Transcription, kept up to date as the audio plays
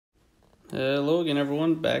Hello again,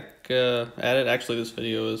 everyone. Back at it. Actually, this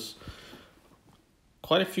video is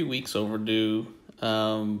quite a few weeks overdue.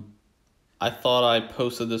 I thought I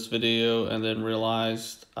posted this video and then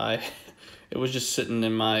realized it was just sitting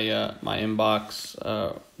in my my inbox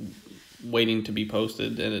waiting to be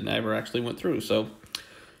posted, and it never actually went through. So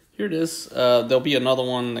here it is. There'll be another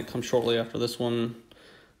one that comes shortly after this one.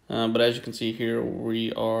 But as you can see here,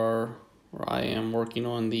 I am working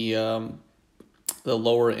on the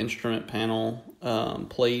lower instrument panel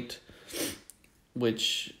plate,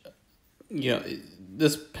 which,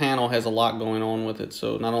 this panel has a lot going on with it.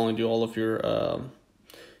 So not only do all of your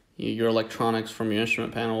electronics from your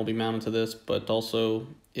instrument panel will be mounted to this, but also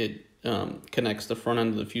it connects the front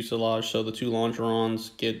end of the fuselage. So the two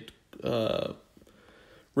longerons get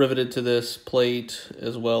riveted to this plate,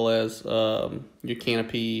 as well as your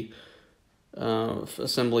canopy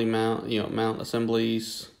assembly mount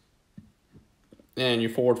assemblies, and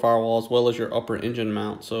your forward firewall, as well as your upper engine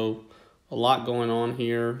mount. So a lot going on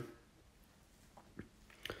here.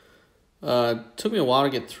 Took me a while to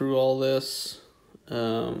get through all this,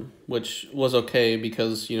 which was okay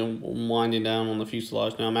because, I'm winding down on the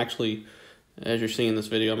fuselage. Now I'm actually, as you're seeing in this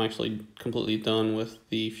video, I'm actually completely done with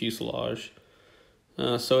the fuselage.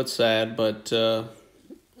 So it's sad, but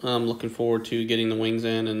I'm looking forward to getting the wings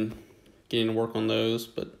in and getting to work on those.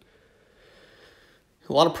 But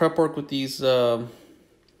a lot of prep work with these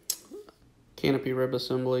canopy rib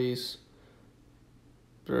assemblies.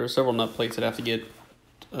 There are several nut plates that have to get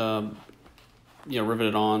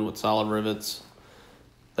riveted on with solid rivets.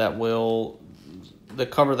 The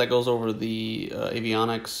cover that goes over the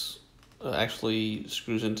avionics actually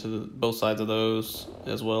screws into both sides of those,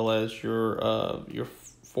 as well as your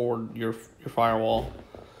firewall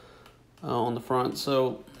on the front.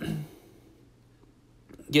 So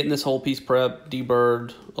getting this whole piece prepped,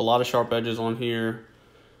 deburred, a lot of sharp edges on here.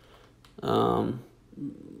 A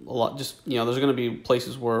lot, there's going to be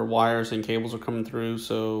places where wires and cables are coming through,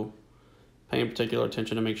 so paying particular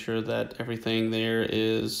attention to make sure that everything there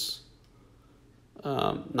is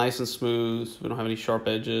nice and smooth. We don't have any sharp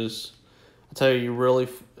edges. I tell you, really,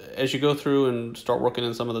 as you go through and start working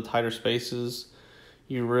in some of the tighter spaces,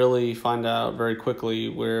 you really find out very quickly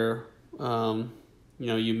where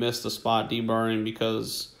you missed the spot deburring,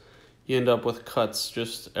 because you end up with cuts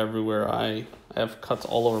just everywhere. I have cuts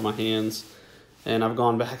all over my hands, and I've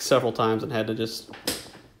gone back several times and had to just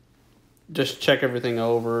check everything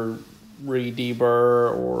over,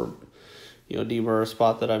 re-deburr, or deburr a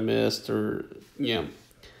spot that I missed, or a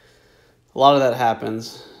lot of that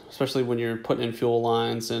happens, especially when you're putting in fuel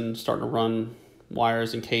lines and starting to run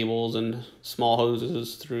wires and cables and small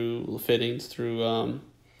hoses through fittings through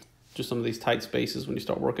just some of these tight spaces when you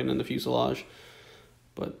start working in the fuselage.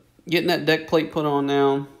 But getting that deck plate put on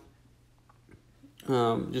now.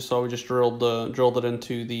 We just drilled it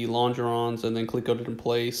into the longerons and then cleat coated in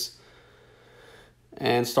place,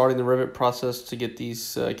 and starting the rivet process to get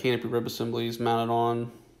these canopy rib assemblies mounted on.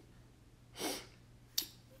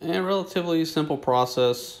 And a relatively simple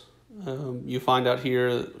process. You find out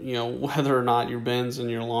here, whether or not your bends and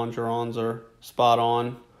your longerons are spot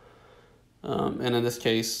on. And in this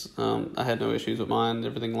case, I had no issues with mine.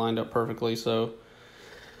 Everything lined up perfectly. So,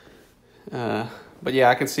 but yeah,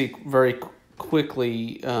 I can see very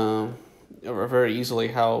quickly, or very easily,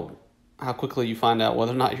 how quickly you find out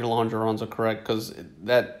whether or not your longerons are correct, because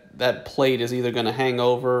that plate is either going to hang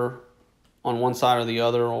over on one side or the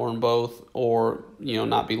other, or in both, or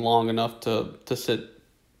not be long enough to sit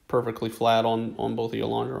perfectly flat on both of your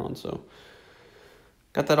longerons. So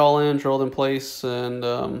got that all in, drilled in place,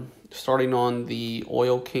 and starting on the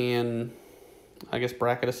oil can,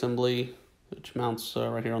 bracket assembly, which mounts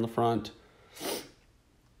right here on the front.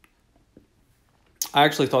 I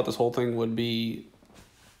actually thought this whole thing would be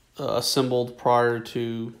assembled prior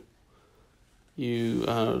to you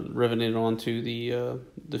riveting it onto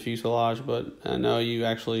the fuselage, but no, you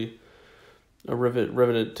actually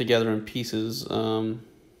rivet it together in pieces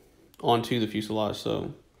onto the fuselage.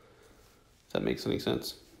 So if that makes any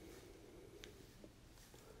sense.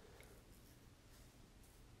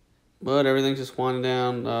 But everything's just winding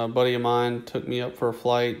down. A buddy of mine took me up for a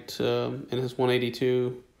flight in his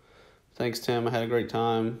 182. Thanks, Tim. I had a great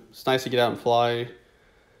time. It's nice to get out and fly.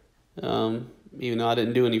 Even though I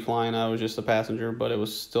didn't do any flying, I was just a passenger, but it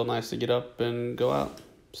was still nice to get up and go out.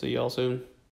 See y'all soon.